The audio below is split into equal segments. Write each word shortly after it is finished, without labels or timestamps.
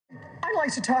I'd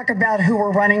like to talk about who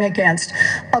we're running against.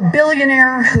 A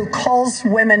billionaire who calls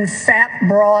women fat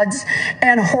broads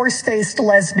and horse-faced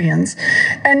lesbians.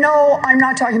 And no, I'm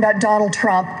not talking about Donald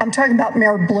Trump. I'm talking about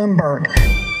Mayor Bloomberg.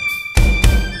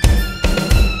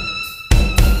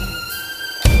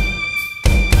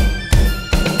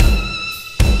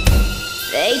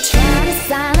 They try to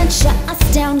silence, shut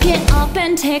us down, get up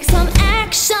and take some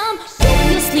action.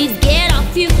 Roll your sleeves, get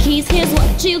off your keys, here's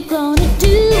what you gonna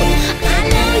do. I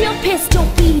know you're pissed,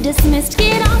 don't be dismissed,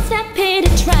 get off that petty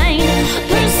train.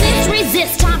 Persist,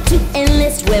 resist, time to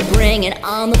enlist, we're bringing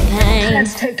on the pain.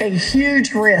 Let's take a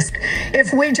huge risk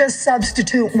if we just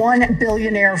substitute one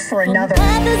billionaire for another.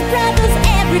 Brothers,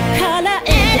 every color,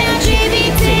 and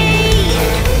LGBT.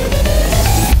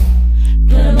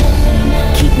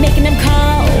 Keep making them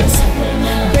calls,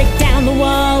 break down the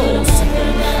walls.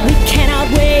 We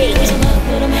cannot wait,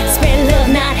 spread love,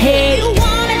 not hate. You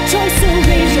want a choice, so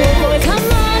raise your voice. Come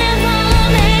on and follow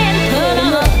me and put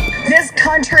 'em up. This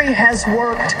country has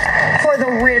worked for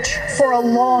the rich for a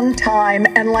long time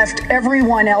and left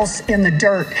everyone else in the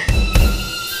dirt.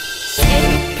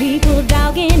 People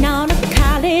dogging on a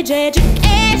college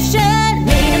education,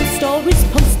 reading stories,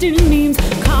 posting memes,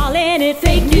 calling it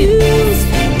fake news.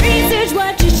 Research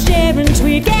what you're sharing,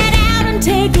 tweet, get out and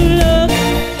take a look.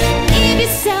 Give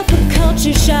yourself a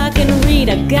culture shock and read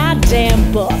a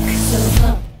goddamn book. So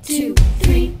up, 2,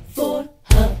 3, 4,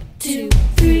 up, 2,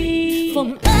 3. For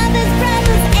mothers,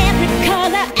 brothers, every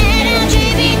color, and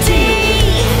LGBT.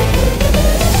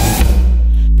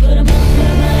 Put 'em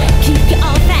up, keep your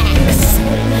all facts,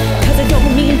 'cause it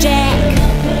don't mean jack.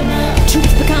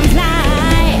 Truth becomes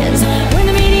lies when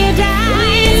the media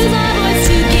dies. Use our voice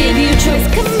to give you choice.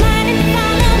 Come on and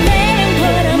follow me and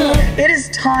put 'em up. It is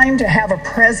time to have a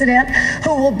president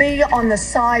who will be on the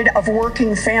side of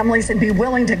working families and be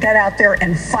willing to get out there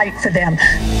and fight for them.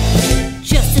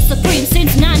 Justice supreme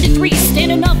since 93,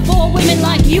 standing up for women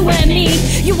like you and me.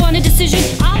 You want a decision?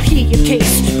 I'll hear your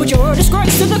case, but you're a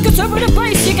disgrace to the conservative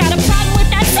base. You got a problem with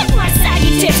that? Suck my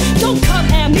saggy tip. Don't come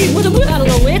at me with a bottle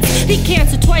of wits. Be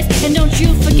canceled twice, and don't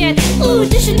you forget. Ooh,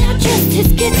 dishing out justice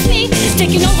gets me.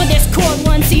 Taking over this court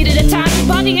one seat at a time.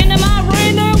 By the end of my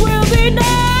reign, there will be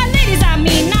none.